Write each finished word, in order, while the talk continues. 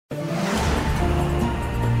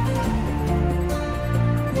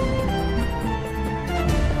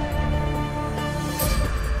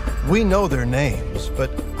We know their names, but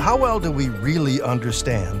how well do we really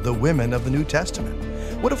understand the women of the New Testament?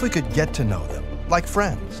 What if we could get to know them, like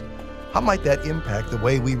friends? How might that impact the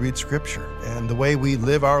way we read Scripture and the way we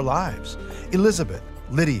live our lives? Elizabeth,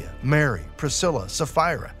 Lydia, Mary, Priscilla,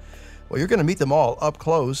 Sapphira. Well, you're going to meet them all up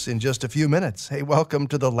close in just a few minutes. Hey, welcome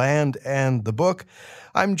to The Land and the Book.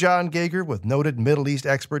 I'm John Gager with noted Middle East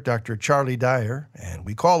expert Dr. Charlie Dyer, and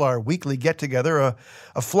we call our weekly get-together a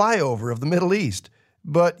flyover of the Middle East.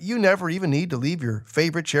 But you never even need to leave your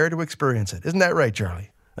favorite chair to experience it. Isn't that right, Charlie?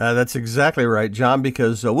 That's exactly right, John,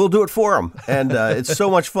 because we'll do it for them. And it's so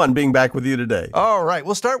much fun being back with you today. All right.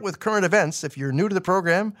 We'll start with current events. If you're new to the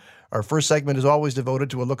program, our first segment is always devoted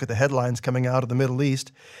to a look at the headlines coming out of the Middle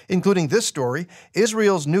East, including this story.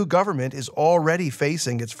 Israel's new government is already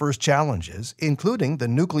facing its first challenges, including the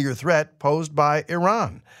nuclear threat posed by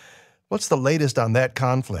Iran. What's the latest on that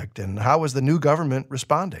conflict, and how is the new government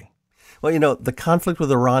responding? Well, the conflict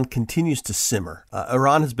with Iran continues to simmer.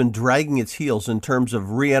 Iran has been dragging its heels in terms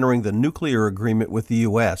of re-entering the nuclear agreement with the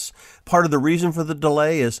U.S. Part of the reason for the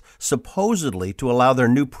delay is supposedly to allow their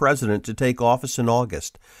new president to take office in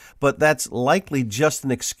August. But that's likely just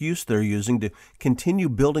an excuse they're using to continue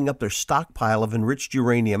building up their stockpile of enriched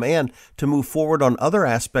uranium and to move forward on other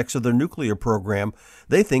aspects of their nuclear program,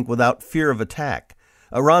 they think without fear of attack.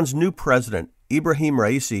 Iran's new president, Ebrahim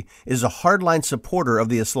Raisi, is a hardline supporter of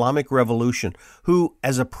the Islamic Revolution who,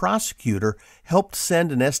 as a prosecutor, helped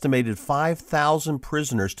send an estimated 5,000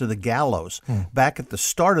 prisoners to the gallows back at the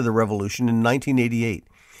start of the revolution in 1988.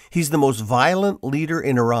 He's the most violent leader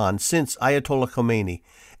in Iran since Ayatollah Khomeini,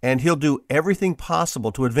 and he'll do everything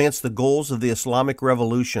possible to advance the goals of the Islamic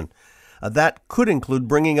Revolution. That could include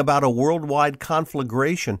bringing about a worldwide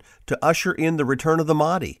conflagration to usher in the return of the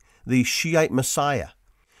Mahdi, the Shiite Messiah.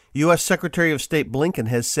 U.S. Secretary of State Blinken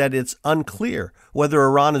has said it's unclear whether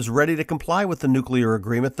Iran is ready to comply with the nuclear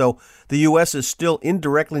agreement, though the U.S. is still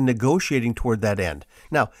indirectly negotiating toward that end.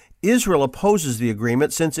 Now, Israel opposes the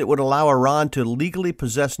agreement since it would allow Iran to legally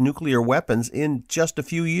possess nuclear weapons in just a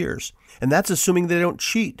few years. And that's assuming they don't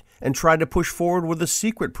cheat and try to push forward with a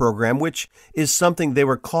secret program, which is something they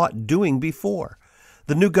were caught doing before.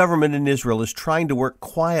 The new government in Israel is trying to work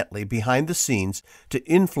quietly behind the scenes to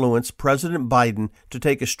influence President Biden to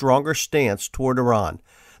take a stronger stance toward Iran.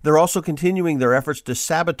 They're also continuing their efforts to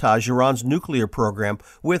sabotage Iran's nuclear program,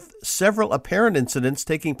 with several apparent incidents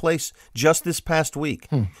taking place just this past week.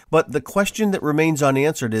 But the question that remains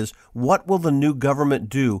unanswered is, what will the new government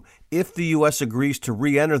do if the U.S. agrees to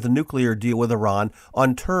re-enter the nuclear deal with Iran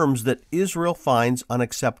on terms that Israel finds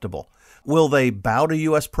unacceptable? Will they bow to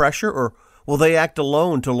U.S. pressure, or will they act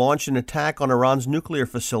alone to launch an attack on Iran's nuclear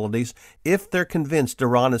facilities if they're convinced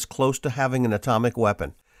Iran is close to having an atomic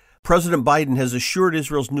weapon? President Biden has assured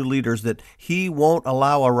Israel's new leaders that he won't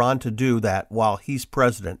allow Iran to do that while he's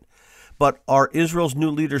president. But are Israel's new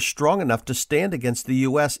leaders strong enough to stand against the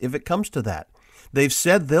U.S. if it comes to that? They've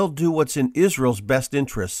said they'll do what's in Israel's best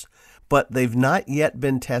interests, but they've not yet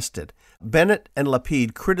been tested. Bennett and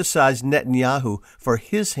Lapid criticized Netanyahu for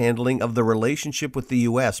his handling of the relationship with the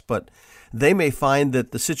U.S., but they may find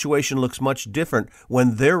that the situation looks much different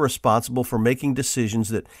when they're responsible for making decisions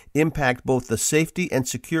that impact both the safety and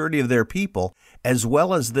security of their people, as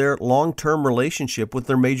well as their long-term relationship with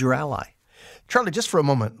their major ally. Charlie, just for a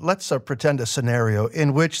moment, let's pretend a scenario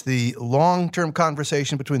in which the long-term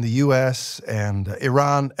conversation between the U.S. and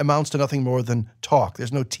Iran amounts to nothing more than talk.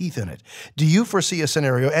 There's no teeth in it. Do you foresee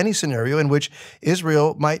any scenario in which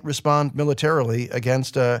Israel might respond militarily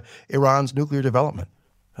against Iran's nuclear development?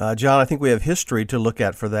 John, I think we have history to look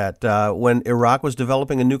at for that. When Iraq was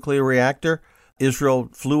developing a nuclear reactor, Israel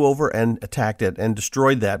flew over and attacked it and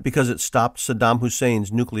destroyed that because it stopped Saddam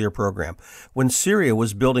Hussein's nuclear program. When Syria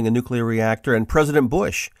was building a nuclear reactor and President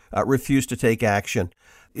Bush refused to take action,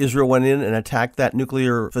 Israel went in and attacked that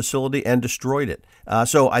nuclear facility and destroyed it.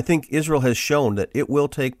 So I think Israel has shown that it will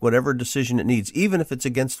take whatever decision it needs, even if it's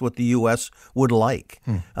against what the U.S. would like,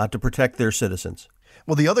 to protect their citizens.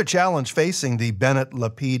 Well, the other challenge facing the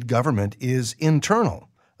Bennett-Lapid government is internal,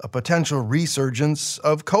 a potential resurgence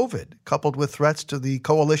of COVID, coupled with threats to the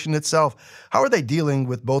coalition itself. How are they dealing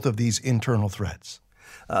with both of these internal threats?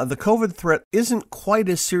 The COVID threat isn't quite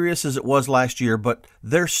as serious as it was last year, but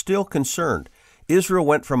they're still concerned. Israel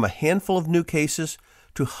went from a handful of new cases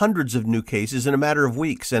to hundreds of new cases in a matter of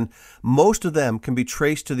weeks, and most of them can be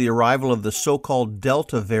traced to the arrival of the so-called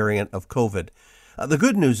Delta variant of COVID. The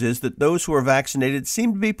good news is that those who are vaccinated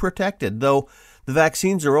seem to be protected, though the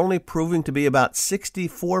vaccines are only proving to be about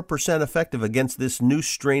 64% effective against this new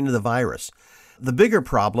strain of the virus. The bigger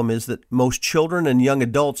problem is that most children and young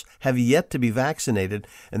adults have yet to be vaccinated,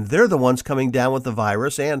 and they're the ones coming down with the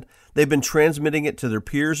virus, and they've been transmitting it to their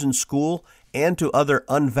peers in school and to other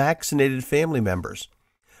unvaccinated family members.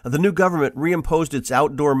 The new government reimposed its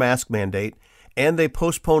outdoor mask mandate, and they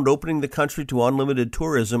postponed opening the country to unlimited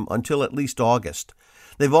tourism until at least August.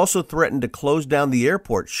 They've also threatened to close down the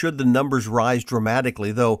airport should the numbers rise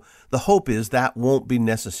dramatically, though the hope is that won't be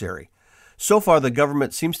necessary. So far, the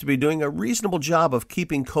government seems to be doing a reasonable job of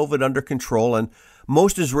keeping COVID under control, and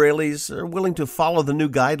most Israelis are willing to follow the new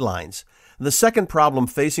guidelines. The second problem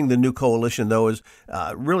facing the new coalition, though, is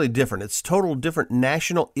really different. It's total different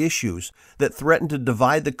national issues that threaten to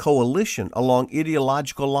divide the coalition along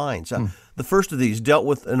ideological lines. The first of these dealt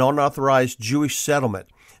with an unauthorized Jewish settlement.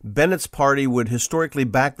 Bennett's party would historically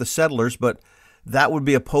back the settlers, but that would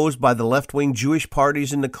be opposed by the left-wing Jewish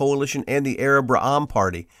parties in the coalition and the Arab Ra'am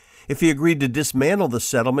party. If he agreed to dismantle the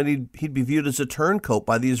settlement, he'd be viewed as a turncoat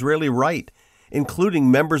by the Israeli right, including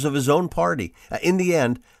members of his own party. In the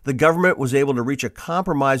end, the government was able to reach a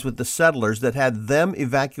compromise with the settlers that had them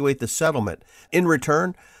evacuate the settlement. In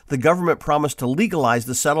return, the government promised to legalize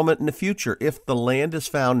the settlement in the future if the land is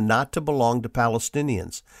found not to belong to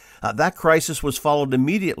Palestinians. That crisis was followed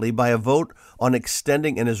immediately by a vote on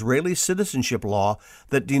extending an Israeli citizenship law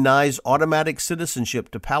that denies automatic citizenship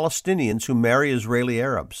to Palestinians who marry Israeli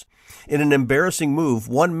Arabs. In an embarrassing move,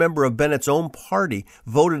 one member of Bennett's own party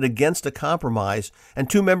voted against a compromise, and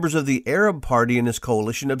two members of the Arab party in his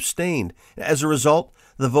coalition abstained. As a result,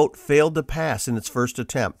 the vote failed to pass in its first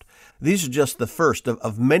attempt. These are just the first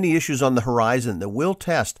of many issues on the horizon that will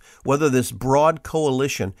test whether this broad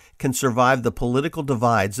coalition can survive the political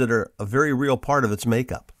divides that are a very real part of its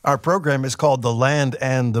makeup. Our program is called The Land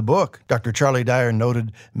and the Book. Dr. Charlie Dyer,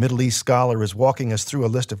 noted Middle East scholar, is walking us through a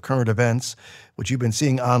list of current events, which you've been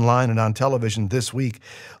seeing online and on television this week.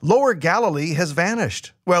 Lower Galilee has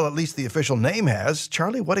vanished. Well, at least the official name has.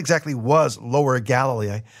 Charlie, what exactly was Lower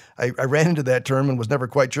Galilee? I ran into that term and was never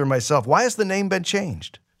quite sure myself. Why has the name been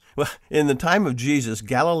changed? Well, in the time of Jesus,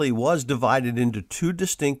 Galilee was divided into two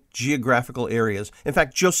distinct geographical areas. In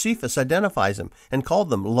fact, Josephus identifies them and called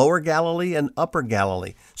them Lower Galilee and Upper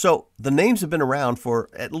Galilee. So the names have been around for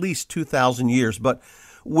at least 2,000 years, but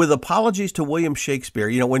with apologies to William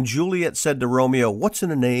Shakespeare, when Juliet said to Romeo, "What's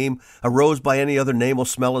in a name? A rose by any other name will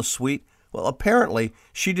smell as sweet." Well, apparently,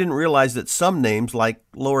 she didn't realize that some names, like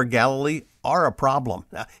Lower Galilee, are a problem.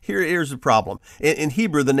 Now, here's the problem. In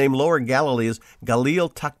Hebrew, the name Lower Galilee is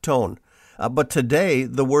Galil Takton. But today,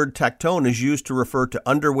 the word takton is used to refer to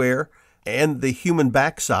underwear and the human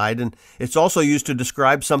backside, and it's also used to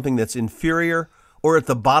describe something that's inferior or at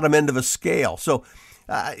the bottom end of a scale. So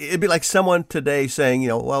it'd be like someone today saying,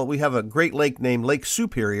 well, we have a Great Lake named Lake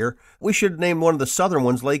Superior. We should name one of the southern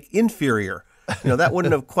ones Lake Inferior. That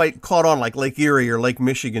wouldn't have quite caught on like Lake Erie or Lake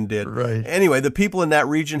Michigan did. Right. Anyway, the people in that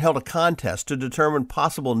region held a contest to determine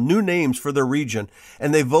possible new names for their region,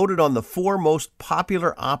 and they voted on the four most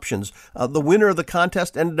popular options. The winner of the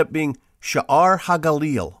contest ended up being Sha'ar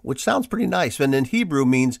HaGalil, which sounds pretty nice, and in Hebrew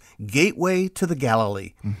means gateway to the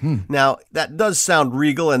Galilee. Mm-hmm. Now, that does sound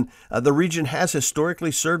regal, and the region has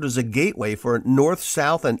historically served as a gateway for north,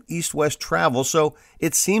 south, and east-west travel, so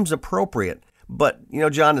it seems appropriate. But,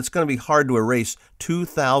 John, it's going to be hard to erase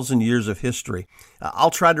 2,000 years of history. I'll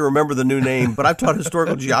try to remember the new name, but I've taught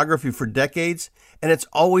historical geography for decades, and it's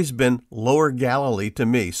always been Lower Galilee to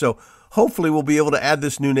me. So hopefully we'll be able to add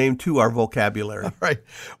this new name to our vocabulary. All right.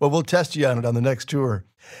 Well, we'll test you on it on the next tour.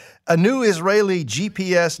 A new Israeli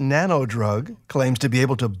GPS nano drug claims to be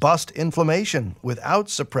able to bust inflammation without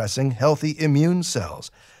suppressing healthy immune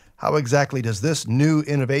cells. How exactly does this new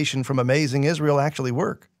innovation from Amazing Israel actually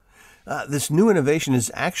work? This new innovation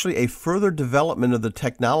is actually a further development of the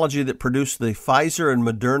technology that produced the Pfizer and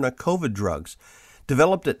Moderna COVID drugs.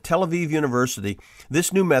 Developed at Tel Aviv University,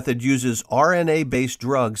 this new method uses RNA-based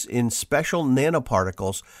drugs in special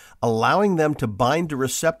nanoparticles, allowing them to bind to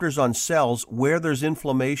receptors on cells where there's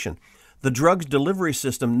inflammation. The drug's delivery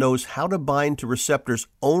system knows how to bind to receptors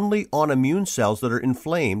only on immune cells that are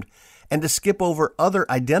inflamed and to skip over other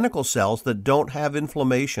identical cells that don't have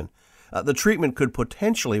inflammation. The treatment could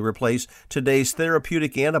potentially replace today's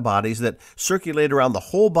therapeutic antibodies that circulate around the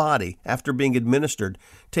whole body after being administered,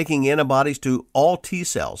 taking antibodies to all T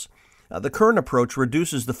cells. The current approach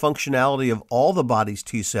reduces the functionality of all the body's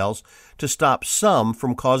T cells to stop some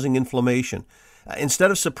from causing inflammation.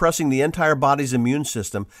 Instead of suppressing the entire body's immune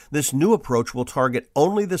system, this new approach will target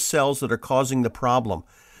only the cells that are causing the problem.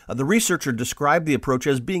 The researcher described the approach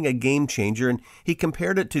as being a game changer, and he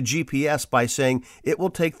compared it to GPS by saying it will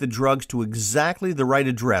take the drugs to exactly the right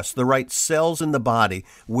address, the right cells in the body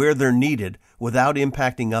where they're needed without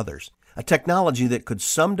impacting others. a technology that could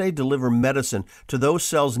someday deliver medicine to those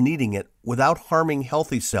cells needing it without harming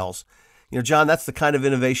healthy cells. John, that's the kind of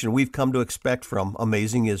innovation we've come to expect from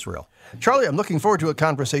Amazing Israel. Charlie, I'm looking forward to a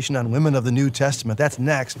conversation on women of the New Testament. That's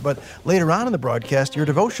next. But later on in the broadcast, your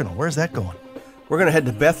devotional. Where's that going? We're going to head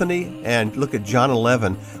to Bethany and look at John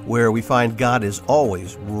 11, where we find God is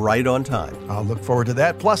always right on time. I'll look forward to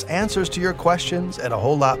that, plus answers to your questions and a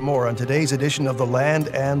whole lot more on today's edition of The Land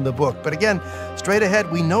and the Book. But again, straight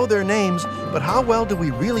ahead, we know their names, but how well do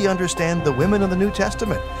we really understand the women of the New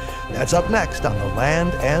Testament? That's up next on The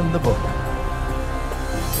Land and the Book.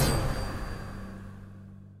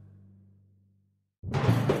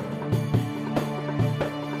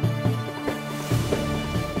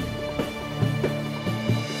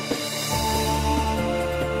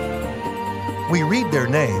 We read their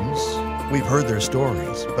names, we've heard their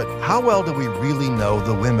stories, but how well do we really know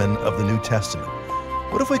the women of the New Testament?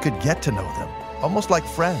 What if we could get to know them, almost like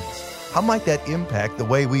friends? How might that impact the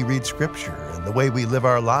way we read Scripture and the way we live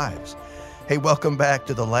our lives? Hey, welcome back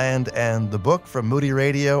to The Land and the Book from Moody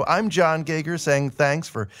Radio. I'm John Gager saying thanks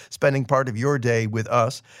for spending part of your day with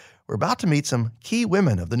us. We're about to meet some key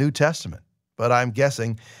women of the New Testament. But I'm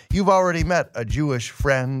guessing you've already met a Jewish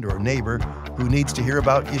friend or neighbor who needs to hear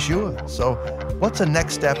about Yeshua. So what's the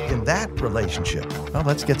next step in that relationship? Well,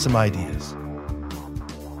 let's get some ideas.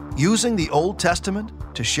 Using the Old Testament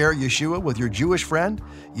to share Yeshua with your Jewish friend?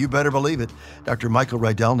 You better believe it. Dr. Michael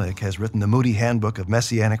Rydelnik has written the Moody Handbook of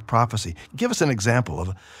Messianic Prophecy. Give us an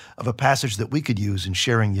example of a passage that we could use in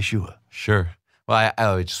sharing Yeshua. Sure. Well,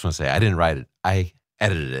 I just want to say I didn't write it. I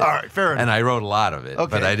edited it. All right, fair enough. And I wrote a lot of it, Okay.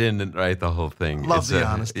 but I didn't write the whole thing. Love the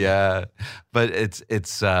honesty. Yeah, but it's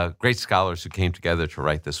great scholars who came together to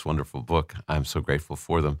write this wonderful book. I'm so grateful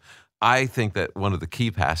for them. I think that one of the key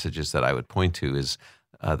passages that I would point to is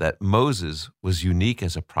that Moses was unique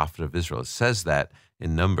as a prophet of Israel. It says that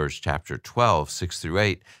in Numbers chapter 12, 6 through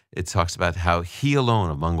 8. It talks about how he alone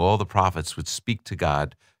among all the prophets would speak to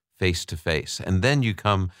God face to face. And then you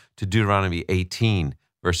come to Deuteronomy 18,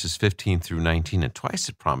 verses 15 through 19, and twice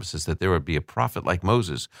it promises that there would be a prophet like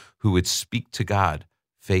Moses who would speak to God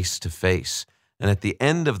face to face. And at the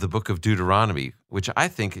end of the book of Deuteronomy, which I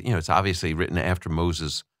think, it's obviously written after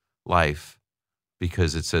Moses' life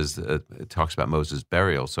because it says, it talks about Moses'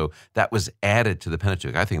 burial. So that was added to the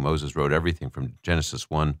Pentateuch. I think Moses wrote everything from Genesis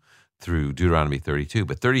 1 through Deuteronomy 32.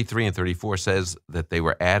 But 33 and 34 says that they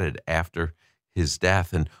were added after his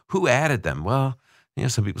death. And who added them? Well,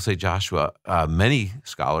 some people say Joshua. Many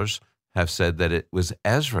scholars have said that it was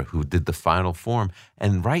Ezra who did the final form.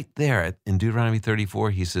 And right there in Deuteronomy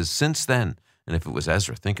 34, he says, since then, and if it was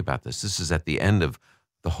Ezra, think about this. This is at the end of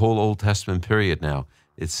the whole Old Testament period now.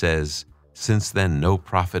 It says, since then, no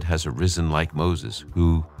prophet has arisen like Moses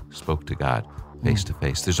who spoke to God face to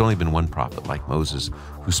face. There's only been one prophet like Moses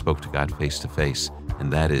who spoke to God face to face,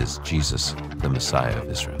 and that is Jesus, the Messiah of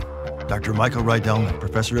Israel. Dr. Michael Rydelnik,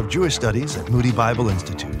 Professor of Jewish Studies at Moody Bible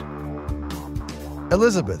Institute.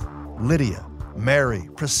 Elizabeth, Lydia, Mary,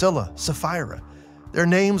 Priscilla, Sapphira. Their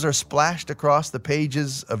names are splashed across the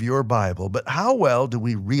pages of your Bible, but how well do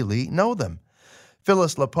we really know them?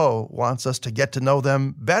 Phyllis LaPoe wants us to get to know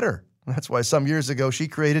them better. That's why some years ago she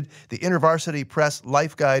created the InterVarsity Press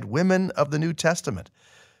Life Guide Women of the New Testament.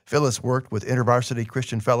 Phyllis worked with InterVarsity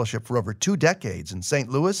Christian Fellowship for over 2 decades in St.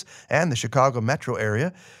 Louis and the Chicago metro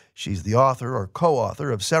area. She's the author or co-author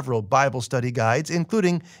of several Bible study guides,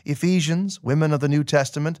 including Ephesians, Women of the New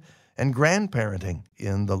Testament, and Grandparenting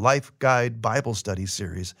in the Life Guide Bible Study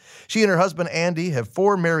series. She and her husband, Andy, have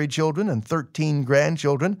 4 married children and 13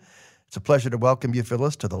 grandchildren. It's a pleasure to welcome you,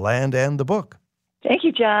 Phyllis, to The Land and the Book. Thank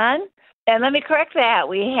you, John. And let me correct that.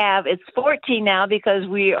 It's 14 now because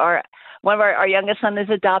one of our youngest son is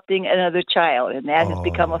adopting another child, and that has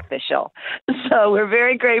become official. So we're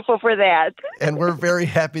very grateful for that. And we're very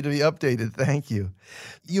happy to be updated. Thank you.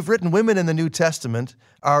 You've written women in the New Testament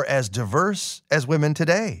are as diverse as women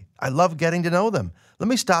today. I love getting to know them. Let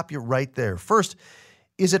me stop you right there. First,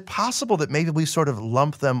 is it possible that maybe we sort of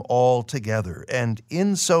lump them all together and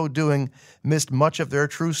in so doing missed much of their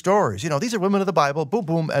true stories? These are women of the Bible, boom,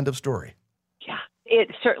 boom, end of story. Yeah, it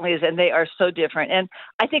certainly is, and they are so different. And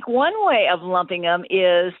I think one way of lumping them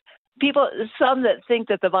is some that think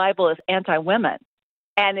that the Bible is anti-women,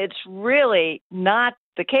 and it's really not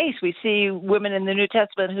the case. We see women in the New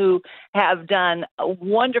Testament who have done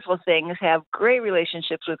wonderful things, have great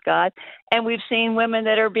relationships with God, and we've seen women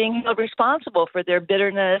that are being held responsible for their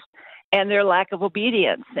bitterness and their lack of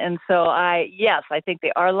obedience. And so I think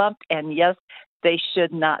they are lumped, and yes, they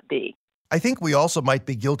should not be. I think we also might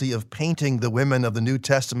be guilty of painting the women of the New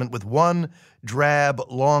Testament with one drab,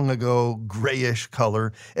 long-ago, grayish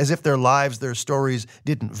color, as if their lives, their stories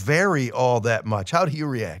didn't vary all that much. How do you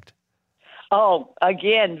react? Oh,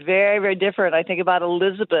 again, very, very different. I think about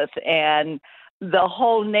Elizabeth, and the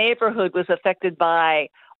whole neighborhood was affected by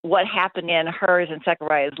what happened in hers and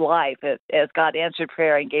Zechariah's life as God answered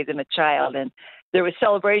prayer and gave them a child. And there was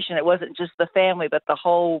celebration. It wasn't just the family, but the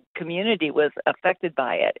whole community was affected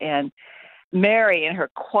by it. And Mary in her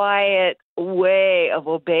quiet way of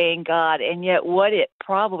obeying God, and yet what it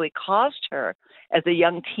probably cost her as a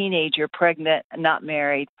young teenager, pregnant, not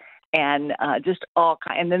married, and just all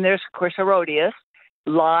kind. And then there's, of course, Herodias,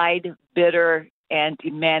 lied, bitter, and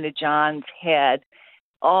demanded John's head.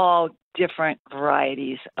 All different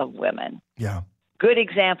varieties of women. Yeah. Good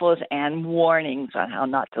examples and warnings on how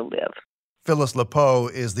not to live. Phyllis LePeau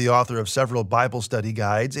is the author of several Bible study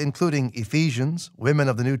guides, including Ephesians, Women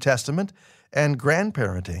of the New Testament, and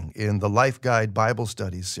Grandparenting in the Life Guide Bible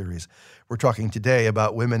Studies series. We're talking today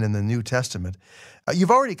about women in the New Testament.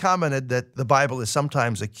 You've already commented that the Bible is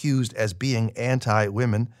sometimes accused as being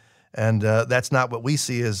anti-women, and that's not what we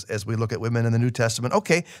see as we look at women in the New Testament.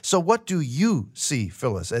 Okay, so what do you see,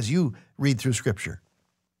 Phyllis, as you read through Scripture?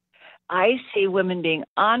 I see women being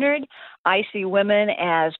honored. I see women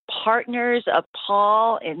as partners of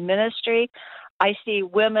Paul in ministry. I see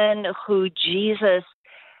women who Jesus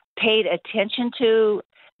paid attention to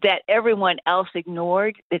that everyone else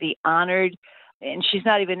ignored, that he honored. And she's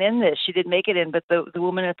not even in this. She didn't make it in, but the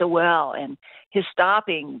woman at the well, and his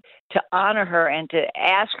stopping to honor her and to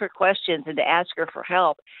ask her questions and to ask her for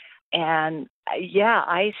help. And yeah,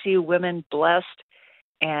 I see women blessed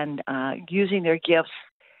and using their gifts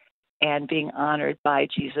and being honored by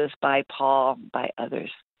Jesus, by Paul, by others.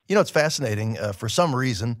 You know, it's fascinating. For some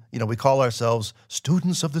reason, we call ourselves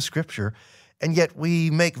students of the Scripture, and yet we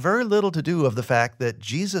make very little to do of the fact that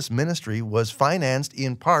Jesus' ministry was financed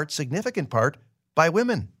in part, significant part, by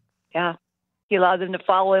women. Yeah. He allowed them to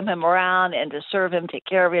follow him around and to serve him, take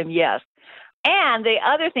care of him, yes. And the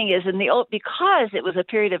other thing is, because it was a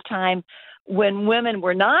period of time when women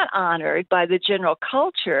were not honored by the general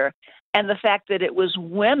culture, and the fact that it was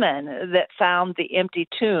women that found the empty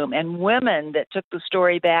tomb and women that took the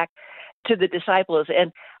story back to the disciples,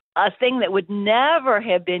 and a thing that would never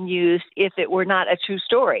have been used if it were not a true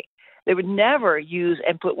story. They would never use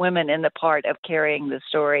and put women in the part of carrying the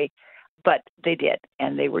story, but they did,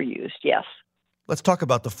 and they were used, yes. Let's talk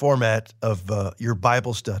about the format of your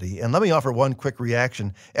Bible study. And let me offer one quick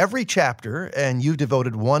reaction. Every chapter, and you've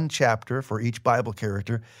devoted one chapter for each Bible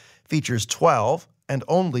character, features 12 and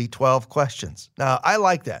only 12 questions. Now, I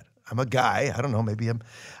like that. I'm a guy. I don't know. Maybe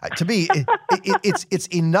to me, it's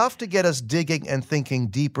enough to get us digging and thinking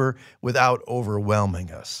deeper without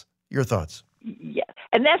overwhelming us. Your thoughts? Yeah,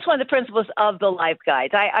 and that's one of the principles of the Life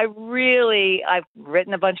Guides. I've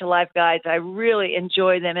written a bunch of Life Guides. I really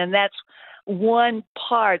enjoy them, and that's one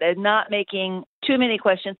part of not making too many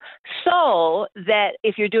questions, so that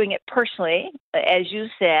if you're doing it personally, as you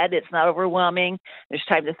said, it's not overwhelming. There's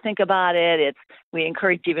time to think about it. We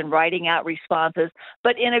encourage even writing out responses.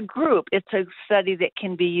 But in a group, it's a study that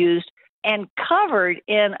can be used and covered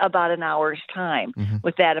in about an hour's time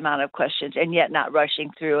with that amount of questions, and yet not rushing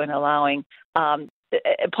through and allowing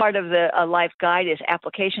part of the Life Guide is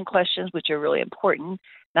application questions, which are really important,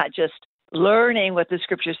 not just learning what the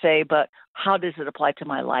scriptures say, but how does it apply to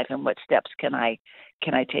my life and what steps can I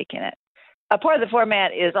take in it? A part of the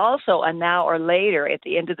format is also a now or later at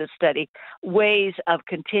the end of the study, ways of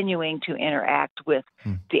continuing to interact with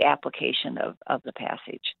the application of the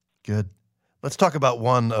passage. Good. Let's talk about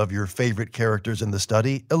one of your favorite characters in the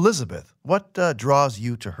study, Elizabeth. What draws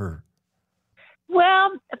you to her?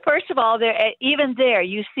 Well, first of all, even there,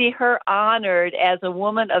 you see her honored as a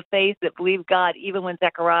woman of faith that believed God, even when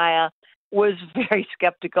Zechariah was very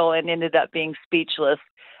skeptical and ended up being speechless,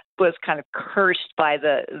 was kind of cursed by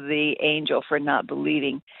the angel for not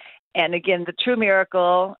believing. And again, the true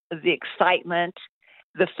miracle, the excitement,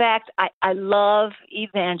 the fact I love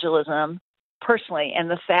evangelism personally, and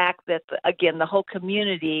the fact that, again, the whole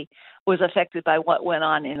community was affected by what went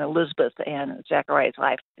on in Elizabeth and Zechariah's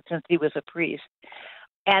life since he was a priest.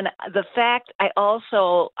 And the fact I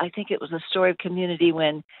think it was a story of community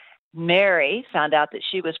when Mary found out that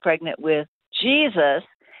she was pregnant with Jesus,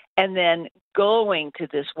 and then going to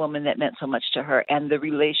this woman that meant so much to her, and the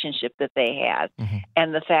relationship that they had,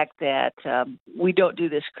 and the fact that we don't do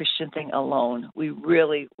this Christian thing alone. We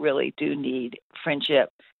really, really do need friendship,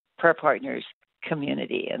 prayer partners,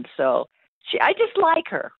 community. And so I just like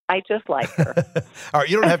her. All right,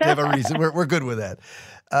 you don't have to have a reason. We're good with that.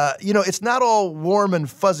 It's not all warm and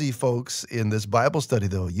fuzzy, folks, in this Bible study,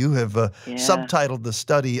 though. You have subtitled the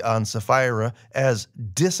study on Sapphira as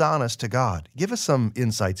Dishonest to God. Give us some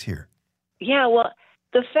insights here. Yeah, well,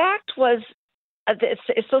 the fact was,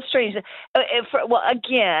 it's so strange.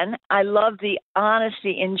 Again, I love the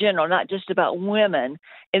honesty in general, not just about women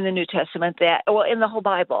in the New Testament, in the whole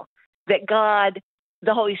Bible, that God,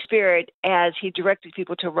 the Holy Spirit, as he directed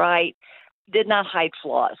people to write, did not hide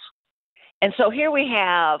flaws. And so here we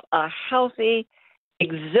have a healthy,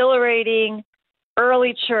 exhilarating,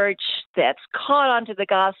 early church that's caught onto the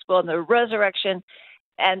gospel and the resurrection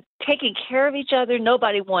and taking care of each other.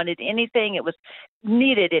 Nobody wanted anything.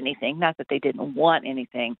 Needed anything. Not that they didn't want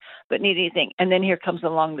anything, but needed anything. And then here comes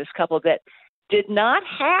along this couple that did not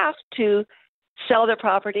have to sell their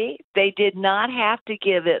property. They did not have to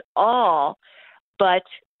give it all, but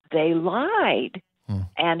they lied.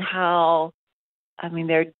 And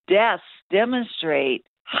their deaths demonstrate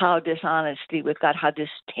how dishonesty with God, how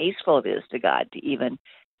distasteful it is to God to even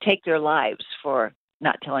take their lives for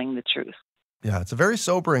not telling the truth. Yeah, it's a very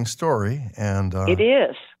sobering story, and it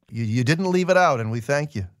is. You didn't leave it out, and we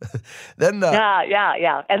thank you. Then,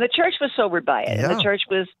 yeah. And the church was sobered by it, yeah. And the church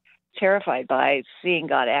was terrified by seeing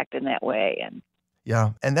God act in that way. And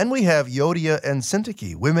then we have Euodia and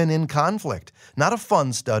Syntyche, women in conflict. Not a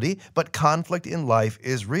fun study, but conflict in life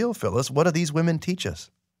is real, Phyllis. What do these women teach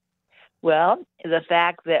us? Well, the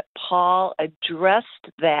fact that Paul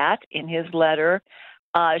addressed that in his letter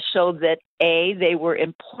showed that, A, they were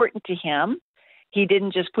important to him. He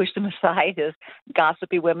didn't just push them aside as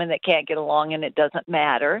gossipy women that can't get along and it doesn't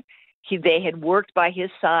matter. They had worked by his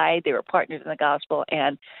side. They were partners in the gospel.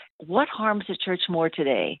 And what harms the church more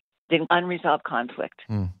today than unresolved conflict?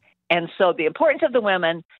 And so the importance of the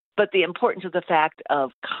women, but the importance of the fact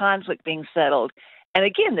of conflict being settled. And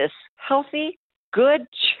again, this healthy, good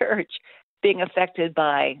church being affected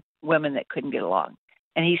by women that couldn't get along.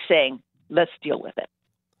 And he's saying, let's deal with it.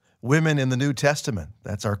 Women in the New Testament.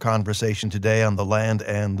 That's our conversation today on The Land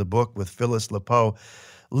and the Book with Phyllis LePeau.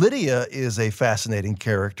 Lydia is a fascinating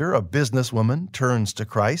character. A businesswoman turns to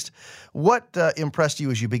Christ. What impressed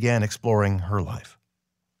you as you began exploring her life?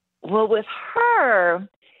 Well, with her,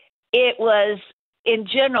 it was, in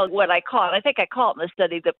general, what I call it in the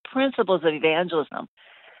study, the principles of evangelism.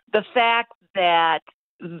 The fact that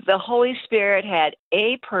the Holy Spirit had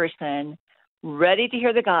a person ready to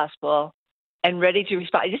hear the gospel and ready to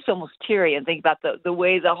respond. I just almost teary and think about the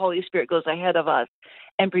way the Holy Spirit goes ahead of us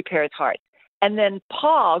and prepares hearts. And then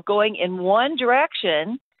Paul going in one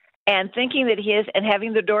direction and thinking that and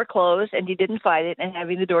having the door closed, and he didn't fight it, and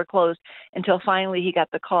having the door closed until finally he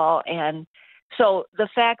got the call. And so the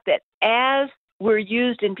fact that as we're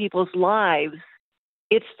used in people's lives,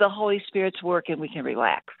 it's the Holy Spirit's work and we can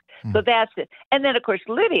relax. So that's it. And then, of course,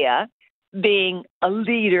 Lydia, being a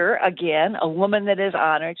leader, again, a woman that is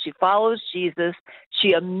honored. She follows Jesus.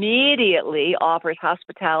 She immediately offers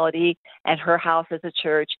hospitality at her house as a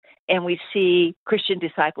church, and we see Christian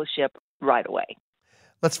discipleship right away.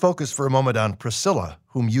 Let's focus for a moment on Priscilla,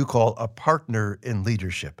 whom you call a partner in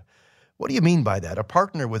leadership. What do you mean by that? A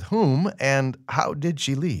partner with whom, and how did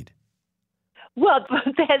she lead? Well,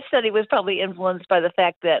 that study was probably influenced by the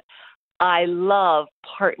fact that I love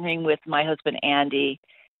partnering with my husband, Andy,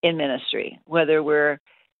 in ministry, whether we're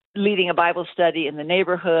leading a Bible study in the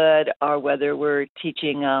neighborhood or whether we're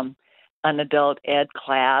teaching an adult ed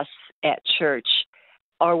class at church,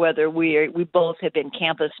 or whether we both have been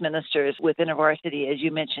campus ministers with InterVarsity, as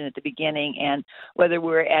you mentioned at the beginning, and whether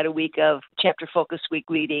we're at a week of Chapter Focus Week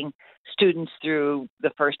leading students through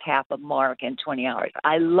the first half of Mark in 20 hours.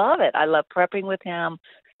 I love it. I love prepping with him.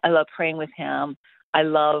 I love praying with him. I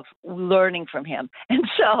love learning from him. And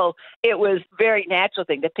so it was a very natural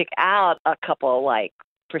thing to pick out a couple like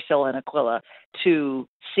Priscilla and Aquila to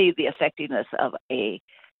see the effectiveness of a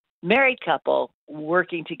married couple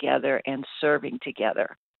working together and serving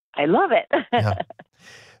together. I love it. Yeah.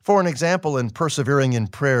 For an example, in Persevering in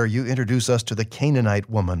Prayer, you introduce us to the Canaanite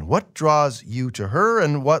woman. What draws you to her,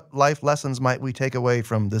 and what life lessons might we take away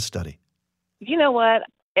from this study? You know what?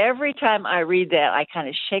 Every time I read that, I kind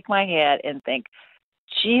of shake my head and think,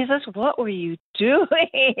 Jesus, what were you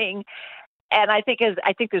doing? And I think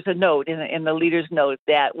there's a note in the leader's note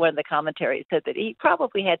that one of the commentaries said that he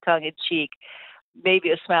probably had tongue in cheek, maybe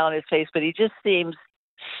a smile on his face, but he just seems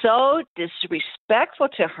so disrespectful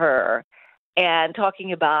to her and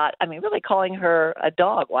talking about, really calling her a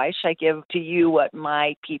dog. Why should I give to you what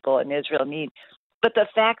my people in Israel need? But the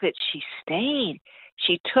fact that she stayed,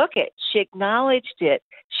 she took it, she acknowledged it,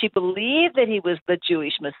 she believed that he was the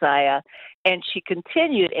Jewish Messiah, and she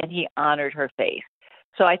continued, and he honored her faith.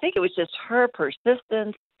 So I think it was just her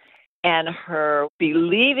persistence and her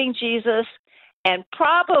believing Jesus. And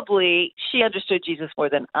probably she understood Jesus more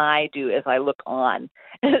than I do as I look on,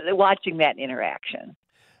 watching that interaction.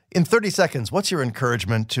 In 30 seconds, what's your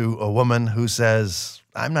encouragement to a woman who says,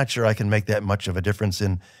 I'm not sure I can make that much of a difference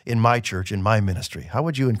in my church, in my ministry? How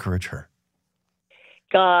would you encourage her?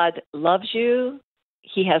 God loves you.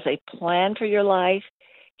 He has a plan for your life.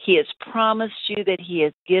 He has promised you that He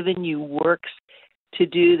has given you works to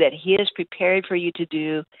do, that He has prepared for you to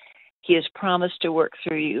do. He has promised to work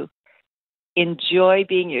through you. Enjoy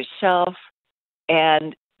being yourself.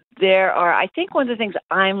 And I think one of the things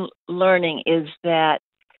I'm learning is that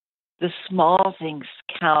the small things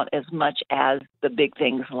count as much as the big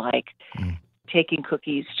things, like taking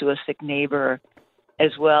cookies to a sick neighbor,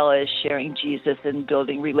 as well as sharing Jesus and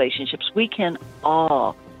building relationships. We can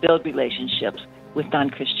all build relationships with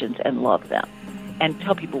non-Christians and love them and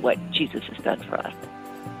tell people what Jesus has done for us.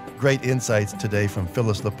 Great insights today from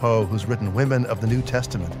Phyllis LePeau, who's written Women of the New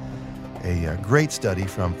Testament, a great study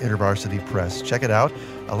from InterVarsity Press. Check it out.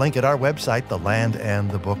 A link at our website,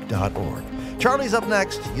 thelandandthebook.org. Charlie's up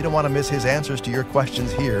next. You don't want to miss his answers to your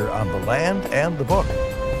questions here on The Land and the Book.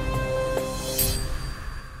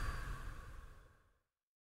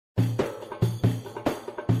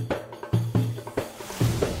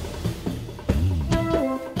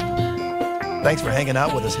 Thanks for hanging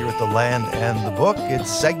out with us here at The Land and the Book.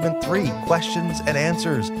 It's segment 3, Questions and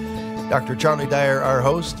Answers. Dr. Charlie Dyer, our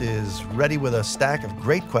host, is ready with a stack of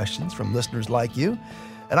great questions from listeners like you.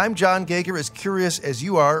 And I'm John Gager, as curious as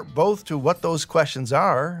you are, both to what those questions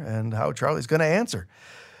are and how Charlie's going to answer.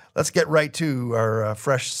 Let's get right to our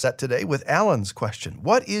fresh set today with Alan's question.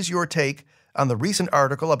 What is your take on the recent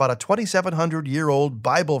article about a 2,700-year-old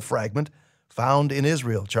Bible fragment found in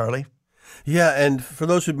Israel, Charlie? Yeah, and for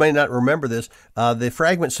those who may not remember this, the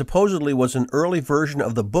fragment supposedly was an early version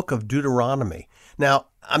of the book of Deuteronomy. Now,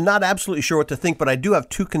 I'm not absolutely sure what to think, but I do have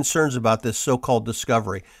two concerns about this so-called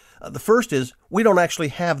discovery. The first is we don't actually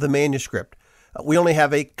have the manuscript. We only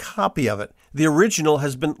have a copy of it. The original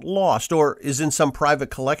has been lost or is in some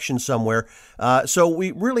private collection somewhere, so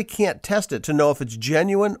we really can't test it to know if it's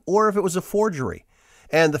genuine or if it was a forgery.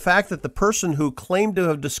 And the fact that the person who claimed to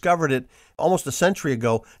have discovered it almost a century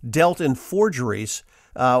ago dealt in forgeries,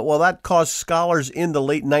 that caused scholars in the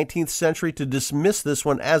late 19th century to dismiss this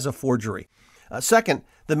one as a forgery. Second,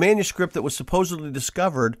 the manuscript that was supposedly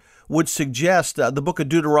discovered would suggest the book of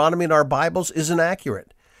Deuteronomy in our Bibles is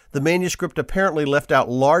inaccurate. The manuscript apparently left out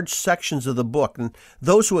large sections of the book, and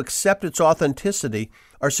those who accept its authenticity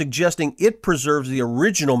are suggesting it preserves the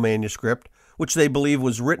original manuscript, which they believe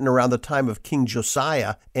was written around the time of King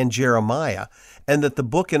Josiah and Jeremiah, and that the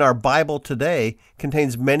book in our Bible today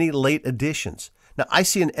contains many late additions. Now, I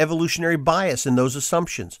see an evolutionary bias in those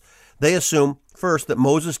assumptions. They assume, first, that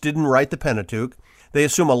Moses didn't write the Pentateuch. They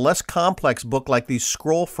assume a less complex book like these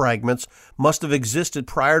scroll fragments must have existed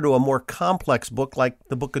prior to a more complex book like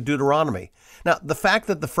the book of Deuteronomy. Now, the fact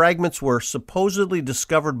that the fragments were supposedly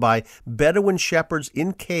discovered by Bedouin shepherds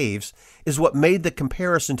in caves is what made the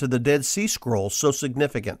comparison to the Dead Sea Scrolls so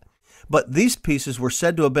significant. But these pieces were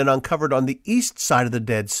said to have been uncovered on the east side of the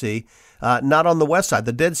Dead Sea, not on the west side.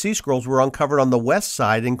 The Dead Sea Scrolls were uncovered on the west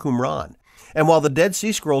side in Qumran. And while the Dead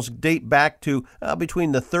Sea Scrolls date back to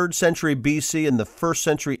between the 3rd century BC and the 1st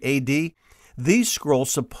century AD, these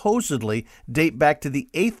scrolls supposedly date back to the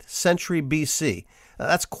 8th century BC.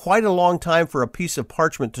 That's quite a long time for a piece of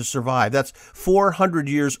parchment to survive. That's 400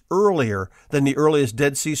 years earlier than the earliest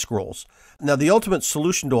Dead Sea Scrolls. Now, the ultimate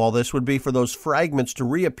solution to all this would be for those fragments to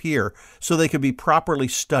reappear so they could be properly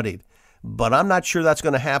studied. But I'm not sure that's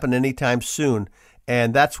going to happen anytime soon,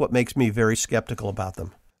 and that's what makes me very skeptical about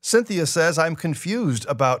them. Cynthia says, I'm confused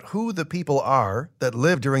about who the people are that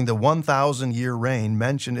lived during the 1,000-year reign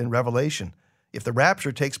mentioned in Revelation. If the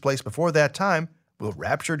rapture takes place before that time, will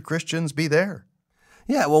raptured Christians be there?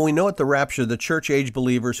 Yeah, well, we know at the rapture, the church-age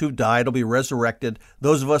believers who died will be resurrected.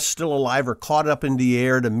 Those of us still alive are caught up in the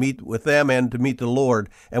air to meet with them and to meet the Lord,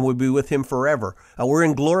 and we'll be with Him forever. We're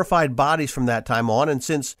in glorified bodies from that time on, and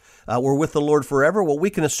since we're with the Lord forever, well, we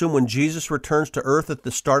can assume when Jesus returns to earth at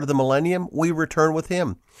the start of the millennium, we return with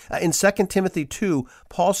Him. In 2 Timothy 2,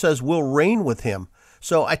 Paul says we'll reign with Him.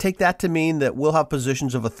 So I take that to mean that we'll have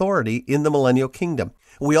positions of authority in the millennial kingdom.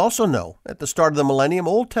 We also know at the start of the millennium,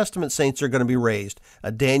 Old Testament saints are going to be raised.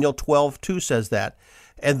 Daniel 12:2 says that.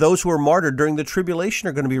 And those who are martyred during the tribulation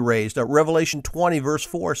are going to be raised. Revelation 20 verse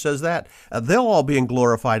 4 says that. They'll all be in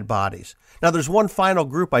glorified bodies. Now, there's one final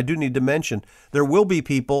group I do need to mention. There will be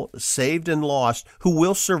people, saved and lost, who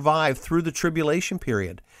will survive through the tribulation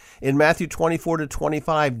period. In Matthew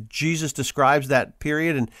 24-25, Jesus describes that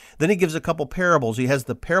period, and then He gives a couple parables. He has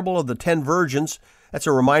the parable of the 10 virgins, That's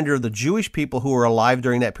a reminder of the Jewish people who were alive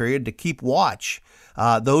during that period to keep watch.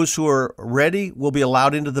 Those who are ready will be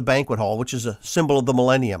allowed into the banquet hall, which is a symbol of the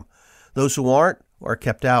millennium. Those who aren't are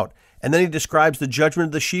kept out. And then he describes the judgment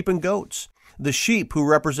of the sheep and goats. The sheep, who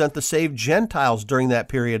represent the saved Gentiles during that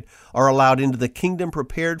period, are allowed into the kingdom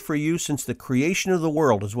prepared for you since the creation of the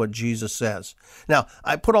world, is what Jesus says. Now,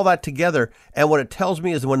 I put all that together, and what it tells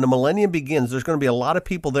me is that when the millennium begins, there's going to be a lot of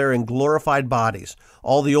people there in glorified bodies,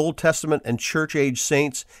 all the Old Testament and church-age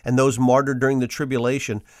saints and those martyred during the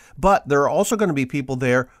tribulation. But there are also going to be people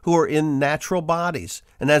there who are in natural bodies.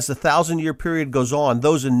 And as the 1,000-year period goes on,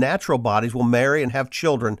 those in natural bodies will marry and have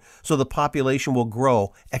children, so the population will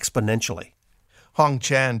grow exponentially. Hong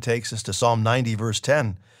Chan takes us to Psalm 90, verse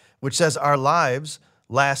 10, which says our lives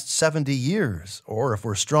last 70 years, or if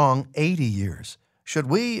we're strong, 80 years. Should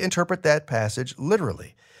we interpret that passage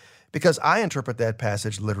literally? Because I interpret that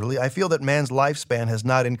passage literally. I feel that man's lifespan has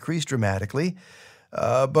not increased dramatically.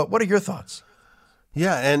 But what are your thoughts?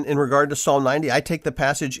 Yeah, and in regard to Psalm 90, I take the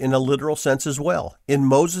passage in a literal sense as well. In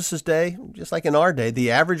Moses' day, just like in our day, the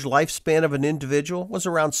average lifespan of an individual was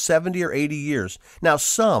around 70 or 80 years. Now,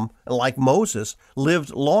 some, like Moses,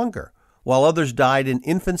 lived longer, while others died in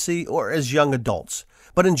infancy or as young adults.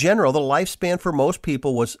 But in general, the lifespan for most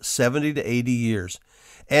people was 70 to 80 years.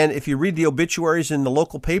 And if you read the obituaries in the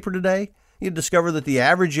local paper today, you discover that the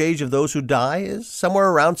average age of those who die is somewhere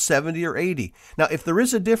around 70 or 80. Now, if there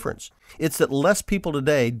is a difference, it's that less people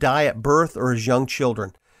today die at birth or as young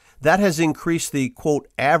children. That has increased the, quote,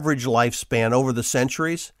 average lifespan over the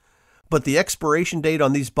centuries, but the expiration date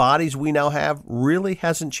on these bodies we now have really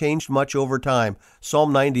hasn't changed much over time.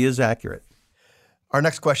 Psalm 90 is accurate. Our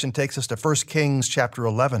next question takes us to 1 Kings chapter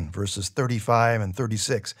 11, verses 35 and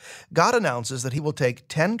 36. God announces that he will take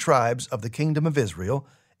 10 tribes of the kingdom of Israel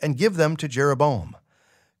and give them to Jeroboam.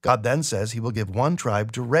 God then says he will give one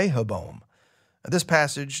tribe to Rehoboam. This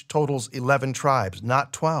passage totals 11 tribes,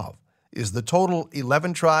 not 12. Is the total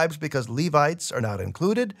 11 tribes because Levites are not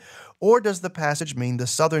included, or does the passage mean the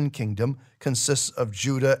southern kingdom consists of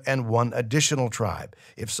Judah and one additional tribe?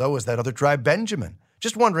 If so, is that other tribe Benjamin?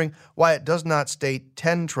 Just wondering why it does not state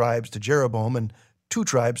 10 tribes to Jeroboam and 2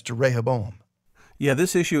 tribes to Rehoboam. Yeah,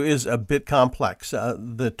 this issue is a bit complex.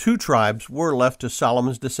 The 2 tribes were left to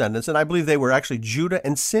Solomon's descendants, and I believe they were actually Judah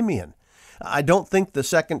and Simeon. I don't think the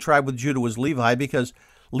second tribe with Judah was Levi because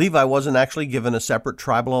Levi wasn't actually given a separate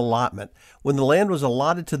tribal allotment. When the land was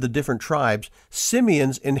allotted to the different tribes,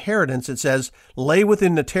 Simeon's inheritance, it says, lay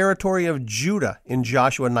within the territory of Judah in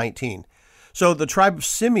Joshua 19. So the tribe of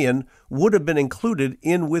Simeon would have been included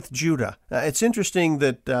in with Judah. It's interesting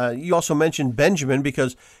that you also mentioned Benjamin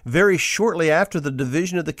because very shortly after the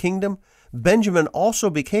division of the kingdom, Benjamin also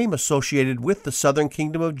became associated with the southern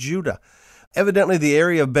kingdom of Judah. Evidently, the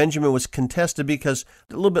area of Benjamin was contested because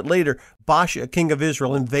a little bit later, Baasha, king of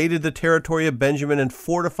Israel, invaded the territory of Benjamin and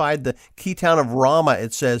fortified the key town of Ramah,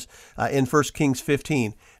 it says in 1 Kings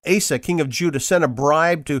 15. Asa, king of Judah, sent a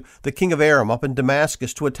bribe to the king of Aram up in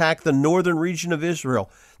Damascus to attack the northern region of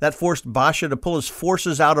Israel. That forced Baasha to pull his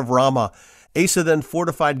forces out of Ramah. Asa then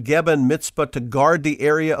fortified Geba and Mitzpah to guard the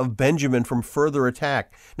area of Benjamin from further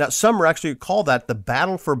attack. Now, some actually call that the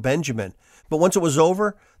Battle for Benjamin. But once it was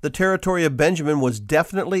over, the territory of Benjamin was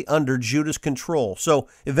definitely under Judah's control. So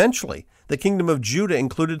eventually, the kingdom of Judah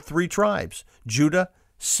included 3 tribes, Judah,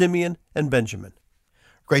 Simeon, and Benjamin.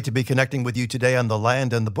 Great to be connecting with you today on The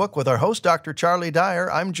Land and the Book with our host, Dr. Charlie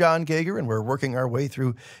Dyer. I'm John Gager, and we're working our way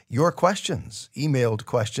through your questions, emailed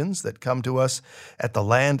questions that come to us at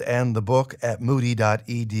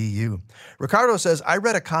thelandandthebook@moody.edu. Ricardo says, I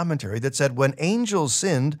read a commentary that said when angels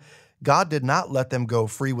sinned, God did not let them go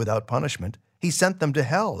free without punishment. He sent them to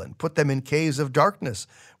hell and put them in caves of darkness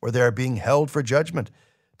where they are being held for judgment.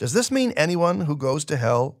 Does this mean anyone who goes to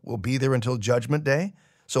hell will be there until Judgment Day?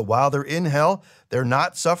 So while they're in hell, they're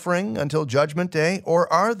not suffering until Judgment Day,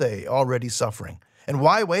 or are they already suffering? And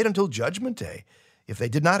why wait until Judgment Day? If they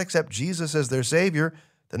did not accept Jesus as their Savior,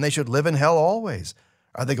 then they should live in hell always.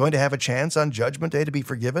 Are they going to have a chance on Judgment Day to be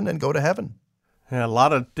forgiven and go to heaven? Yeah, a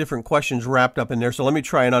lot of different questions wrapped up in there, so let me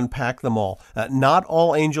try and unpack them all. Not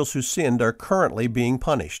all angels who sinned are currently being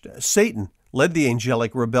punished. Satan led the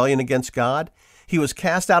angelic rebellion against God. He was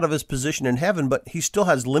cast out of his position in heaven, but he still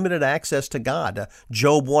has limited access to God.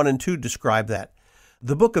 Job 1 and 2 describe that.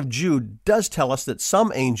 The book of Jude does tell us that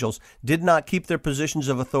some angels did not keep their positions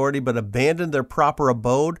of authority but abandoned their proper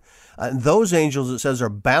abode. And those angels, it says, are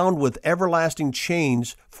bound with everlasting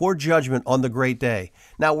chains for judgment on the great day.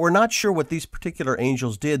 Now, we're not sure what these particular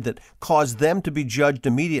angels did that caused them to be judged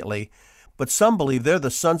immediately, but some believe they're the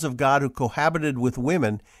sons of God who cohabited with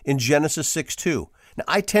women in Genesis 6:2. Now,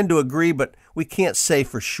 I tend to agree, but we can't say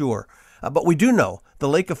for sure. But we do know the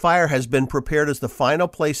lake of fire has been prepared as the final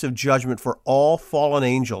place of judgment for all fallen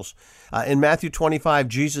angels. In Matthew 25,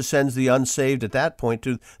 Jesus sends the unsaved at that point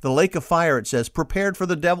to the lake of fire, it says, prepared for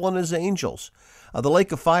the devil and his angels. The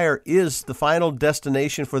lake of fire is the final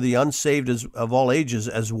destination for the unsaved of all ages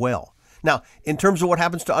as well. Now, in terms of what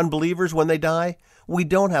happens to unbelievers when they die, we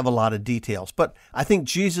don't have a lot of details, but I think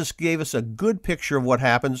Jesus gave us a good picture of what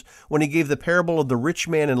happens when he gave the parable of the rich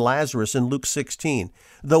man and Lazarus in Luke 16.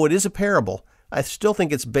 Though it is a parable, I still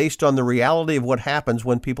think it's based on the reality of what happens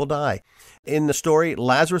when people die. In the story,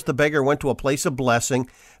 Lazarus the beggar went to a place of blessing,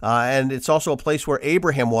 and it's also a place where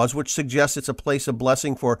Abraham was, which suggests it's a place of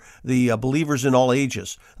blessing for the believers in all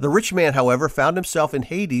ages. The rich man, however, found himself in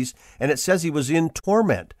Hades, and it says he was in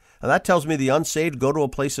torment. Now, that tells me the unsaved go to a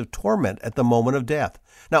place of torment at the moment of death.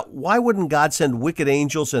 Now, why wouldn't God send wicked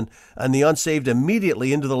angels and the unsaved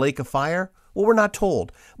immediately into the lake of fire? Well, we're not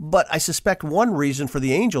told. But I suspect one reason for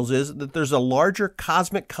the angels is that there's a larger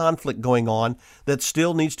cosmic conflict going on that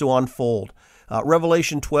still needs to unfold.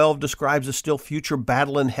 Revelation 12 describes a still future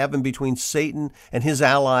battle in heaven between Satan and his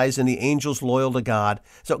allies and the angels loyal to God.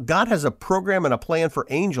 So God has a program and a plan for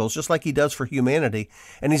angels just like he does for humanity,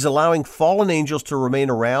 and he's allowing fallen angels to remain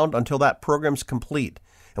around until that program's complete.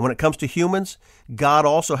 And when it comes to humans, God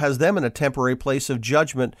also has them in a temporary place of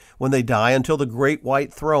judgment when they die until the great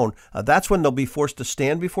white throne. That's when they'll be forced to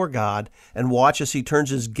stand before God and watch as he turns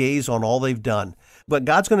his gaze on all they've done. But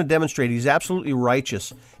God's going to demonstrate he's absolutely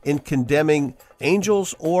righteous in condemning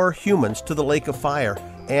angels or humans to the lake of fire.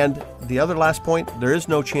 And the other last point, there is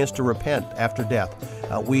no chance to repent after death.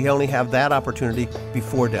 We only have that opportunity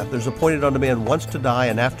before death. There's appointed unto man once to die,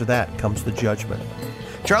 and after that comes the judgment.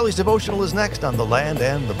 Charlie's devotional is next on The Land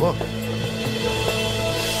and the Book.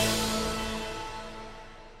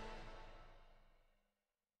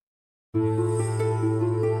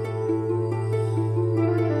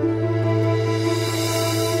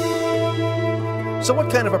 So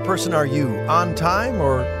what kind of a person are you? On time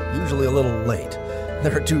or usually a little late?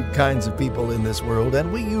 There are two kinds of people in this world,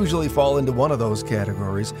 and we usually fall into one of those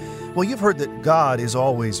categories. Well, you've heard that God is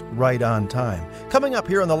always right on time. Coming up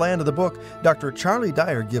here on The Land of the Book, Dr. Charlie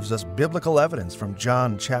Dyer gives us biblical evidence from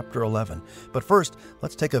John chapter 11. But first,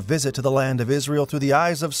 let's take a visit to the land of Israel through the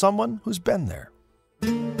eyes of someone who's been there.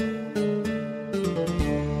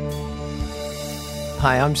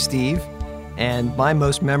 Hi, I'm Steve, and my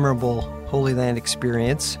most memorable Holy Land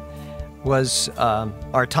experience was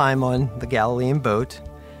our time on the Galilean boat,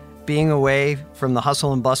 being away from the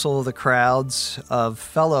hustle and bustle of the crowds of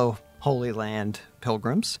fellow Holy Land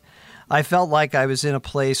pilgrims. I felt like I was in a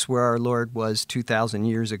place where our Lord was 2,000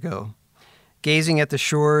 years ago, gazing at the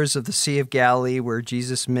shores of the Sea of Galilee where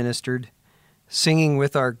Jesus ministered, singing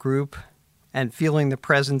with our group, and feeling the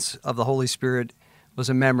presence of the Holy Spirit was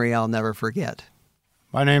a memory I'll never forget.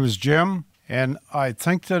 My name is Jim, and I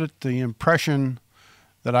think that the impression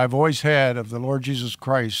that I've always had of the Lord Jesus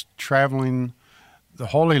Christ traveling the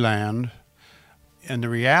Holy Land and the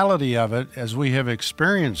reality of it as we have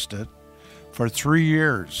experienced it for 3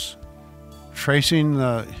 years, tracing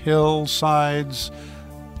the hillsides,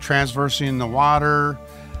 transversing the water,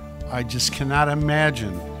 I just cannot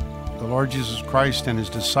imagine the Lord Jesus Christ and his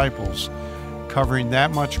disciples covering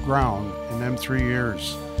that much ground in them 3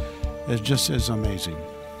 years. It just is amazing.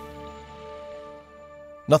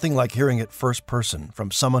 Nothing like hearing it first person from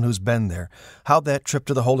someone who's been there, how that trip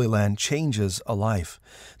to the Holy Land changes a life.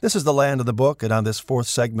 This is The Land of the Book, and on this fourth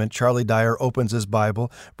segment, Charlie Dyer opens his Bible,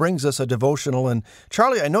 brings us a devotional, and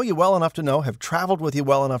Charlie, I know you well enough to know, have traveled with you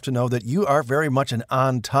well enough to know that you are very much an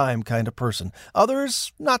on-time kind of person.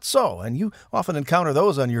 Others, not so, and you often encounter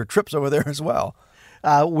those on your trips over there as well.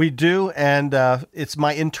 We do, and it's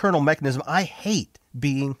my internal mechanism. I hate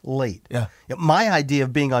being late. Yeah. My idea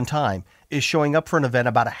of being on time is showing up for an event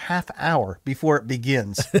about a half hour before it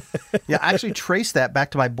begins. I actually trace that back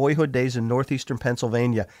to my boyhood days in northeastern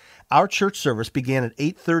Pennsylvania. Our church service began at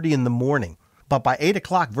 8:30 in the morning, but by 8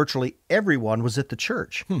 o'clock, virtually everyone was at the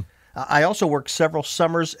church. I also worked several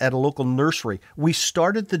summers at a local nursery. We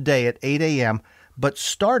started the day at 8 a.m., but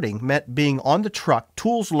starting meant being on the truck,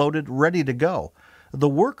 tools loaded, ready to go. The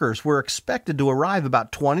workers were expected to arrive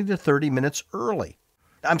about 20 to 30 minutes early.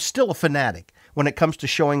 I'm still a fanatic when it comes to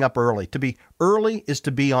showing up early. To be early is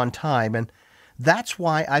to be on time, and that's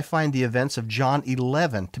why I find the events of John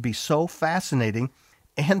 11 to be so fascinating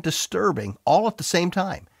and disturbing all at the same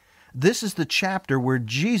time. This is the chapter where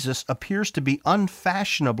Jesus appears to be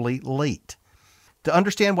unfashionably late. To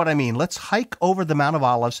understand what I mean, let's hike over the Mount of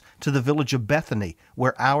Olives to the village of Bethany,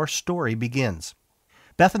 where our story begins.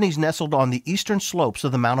 Bethany's nestled on the eastern slopes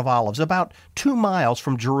of the Mount of Olives, about 2 miles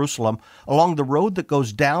from Jerusalem, along the road that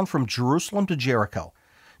goes down from Jerusalem to Jericho.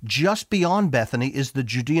 Just beyond Bethany is the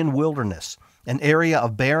Judean wilderness, an area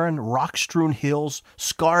of barren, rock-strewn hills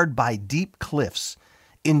scarred by deep cliffs.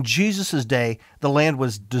 In Jesus' day, the land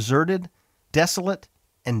was deserted, desolate,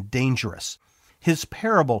 and dangerous. His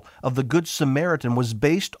parable of the Good Samaritan was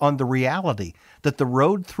based on the reality that the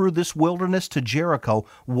road through this wilderness to Jericho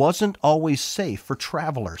wasn't always safe for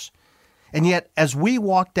travelers. And yet, as we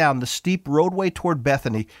walk down the steep roadway toward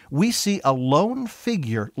Bethany, we see a lone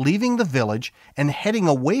figure leaving the village and heading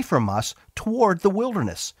away from us toward the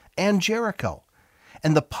wilderness and Jericho.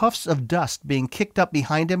 And the puffs of dust being kicked up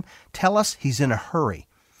behind him tell us he's in a hurry.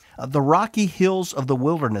 The rocky hills of the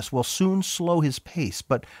wilderness will soon slow his pace,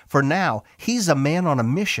 but for now, he's a man on a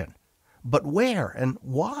mission. But where and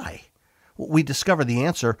why? We discover the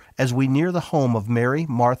answer as we near the home of Mary,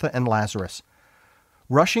 Martha, and Lazarus.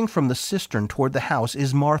 Rushing from the cistern toward the house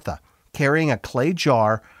is Martha, carrying a clay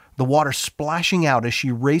jar, the water splashing out as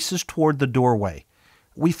she races toward the doorway.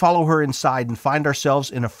 We follow her inside and find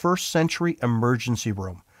ourselves in a first-century emergency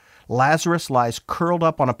room. Lazarus lies curled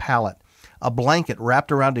up on a pallet, a blanket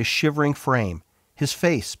wrapped around his shivering frame, his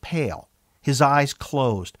face pale, his eyes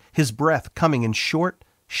closed, his breath coming in short,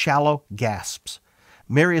 shallow gasps.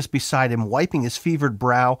 Mary is beside him, wiping his fevered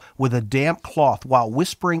brow with a damp cloth while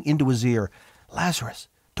whispering into his ear, "Lazarus,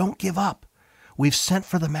 don't give up. We've sent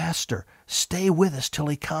for the Master. Stay with us till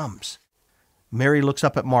he comes." Mary looks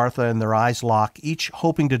up at Martha and their eyes lock, each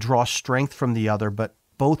hoping to draw strength from the other, but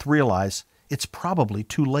both realize it's probably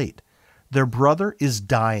too late. Their brother is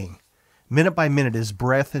dying. Minute by minute, his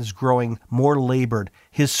breath is growing more labored,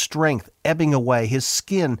 his strength ebbing away, his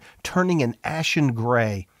skin turning an ashen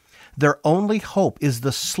gray. Their only hope is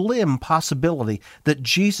the slim possibility that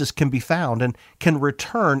Jesus can be found and can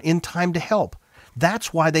return in time to help.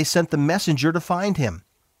 That's why they sent the messenger to find him.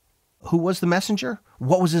 Who was the messenger?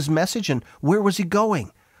 What was his message, and where was he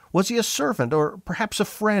going? Was he a servant, or perhaps a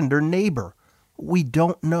friend or neighbor? We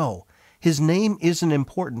don't know. His name isn't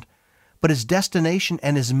important, but his destination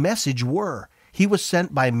and his message were. He was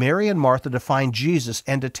sent by Mary and Martha to find Jesus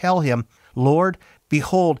and to tell him, "Lord,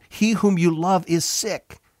 behold, he whom you love is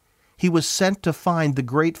sick." He was sent to find the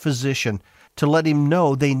great physician, to let him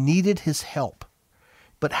know they needed his help.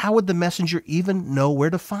 But how would the messenger even know where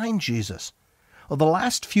to find Jesus? Well, the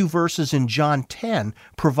last few verses in John 10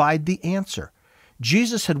 provide the answer.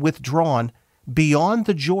 Jesus had withdrawn beyond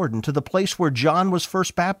the Jordan to the place where John was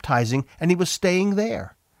first baptizing, and he was staying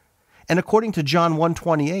there. And according to John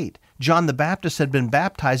 1:28, John the Baptist had been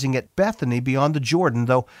baptizing at Bethany beyond the Jordan,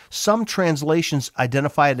 though some translations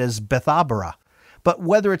identify it as Bethabara. But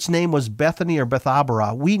whether its name was Bethany or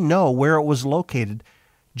Bethabara, we know where it was located,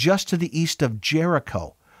 just to the east of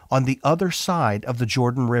Jericho, on the other side of the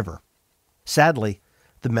Jordan River. Sadly,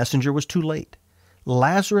 the messenger was too late.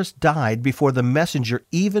 Lazarus died before the messenger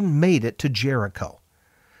even made it to Jericho.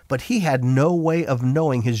 But he had no way of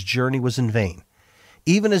knowing his journey was in vain.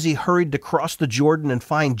 Even as he hurried to cross the Jordan and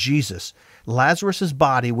find Jesus, Lazarus'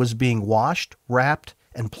 body was being washed, wrapped,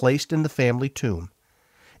 and placed in the family tomb.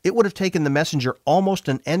 It would have taken the messenger almost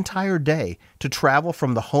an entire day to travel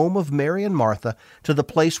from the home of Mary and Martha to the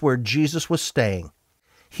place where Jesus was staying.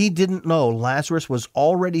 He didn't know Lazarus was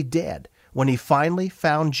already dead when he finally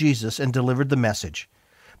found Jesus and delivered the message.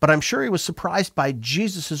 But I'm sure he was surprised by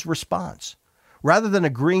Jesus' response. Rather than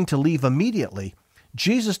agreeing to leave immediately,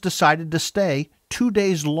 Jesus decided to stay 2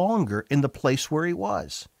 days longer in the place where he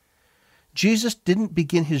was. Jesus didn't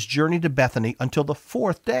begin his journey to Bethany until the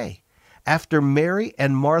 4th day, after Mary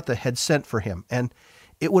and Martha had sent for him, and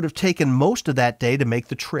it would have taken most of that day to make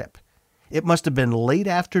the trip. It must have been late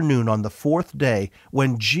afternoon on the 4th day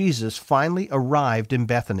when Jesus finally arrived in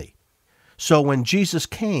Bethany. So when Jesus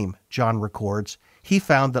came, John records, he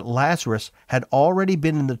found that Lazarus had already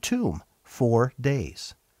been in the tomb 4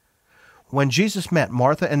 days. When Jesus met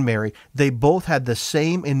Martha and Mary, they both had the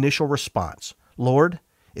same initial response. "Lord,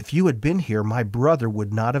 if you had been here, my brother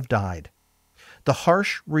would not have died." The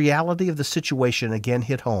harsh reality of the situation again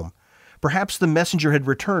hit home. Perhaps the messenger had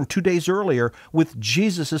returned 2 days earlier with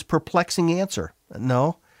Jesus' perplexing answer.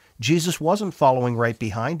 No, Jesus wasn't following right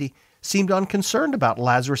behind. He seemed unconcerned about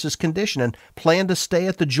Lazarus' condition and planned to stay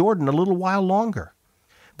at the Jordan a little while longer.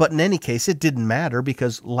 But in any case, it didn't matter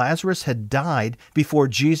because Lazarus had died before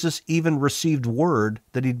Jesus even received word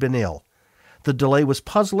that he'd been ill. The delay was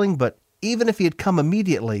puzzling, but even if he had come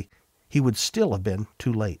immediately, he would still have been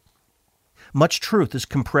too late. Much truth is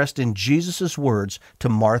compressed in Jesus' words to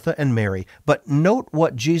Martha and Mary, but note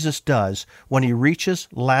what Jesus does when he reaches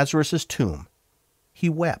Lazarus' tomb. He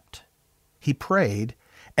wept, he prayed,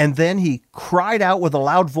 and then he cried out with a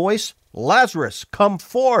loud voice, "Lazarus, come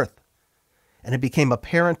forth!" And it became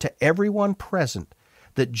apparent to everyone present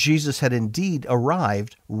that Jesus had indeed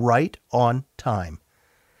arrived right on time.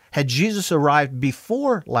 Had Jesus arrived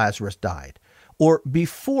before Lazarus died, or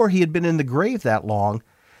before he had been in the grave that long,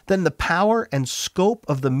 then the power and scope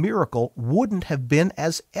of the miracle wouldn't have been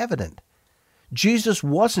as evident. Jesus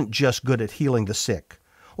wasn't just good at healing the sick,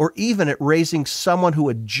 or even at raising someone who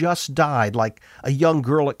had just died, like a young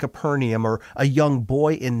girl at Capernaum or a young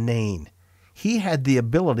boy in Nain. He had the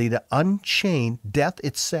ability to unchain death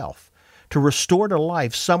itself, to restore to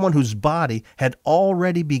life someone whose body had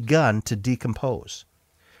already begun to decompose.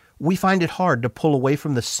 We find it hard to pull away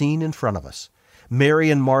from the scene in front of us.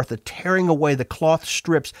 Mary and Martha tearing away the cloth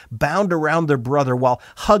strips bound around their brother while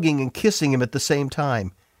hugging and kissing him at the same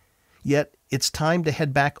time. Yet it's time to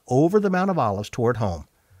head back over the Mount of Olives toward home.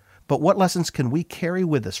 But what lessons can we carry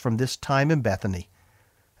with us from this time in Bethany?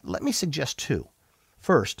 Let me suggest two.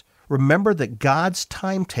 First, remember that God's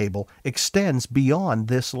timetable extends beyond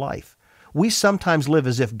this life. We sometimes live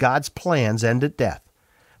as if God's plans end at death.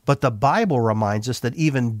 But the Bible reminds us that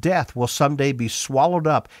even death will someday be swallowed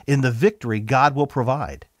up in the victory God will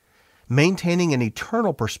provide. Maintaining an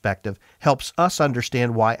eternal perspective helps us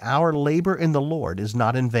understand why our labor in the Lord is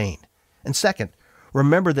not in vain. And second,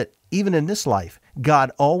 remember that even in this life, God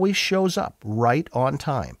always shows up right on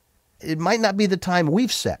time. It might not be the time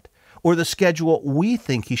we've set or the schedule we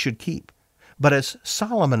think he should keep, but as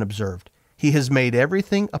Solomon observed, he has made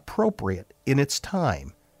everything appropriate in its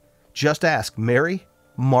time. Just ask Mary,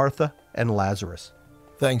 Martha, and Lazarus.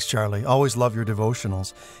 Thanks, Charlie. Always love your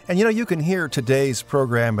devotionals. And you can hear today's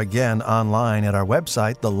program again online at our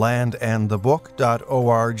website,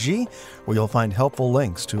 thelandandthebook.org, where you'll find helpful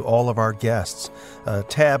links to all of our guests. A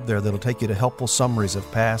tab there that'll take you to helpful summaries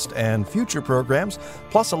of past and future programs,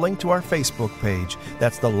 plus a link to our Facebook page.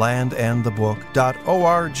 That's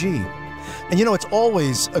thelandandthebook.org. And it's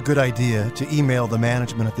always a good idea to email the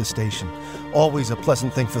management at this station. Always a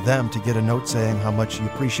pleasant thing for them to get a note saying how much you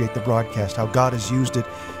appreciate the broadcast, how God has used it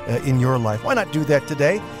in your life. Why not do that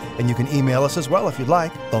today? And you can email us as well if you'd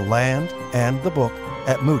like,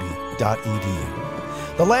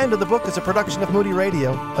 thelandandthebook@moody.edu. The Land of the Book is a production of Moody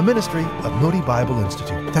Radio, a ministry of Moody Bible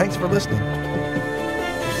Institute. Thanks for listening.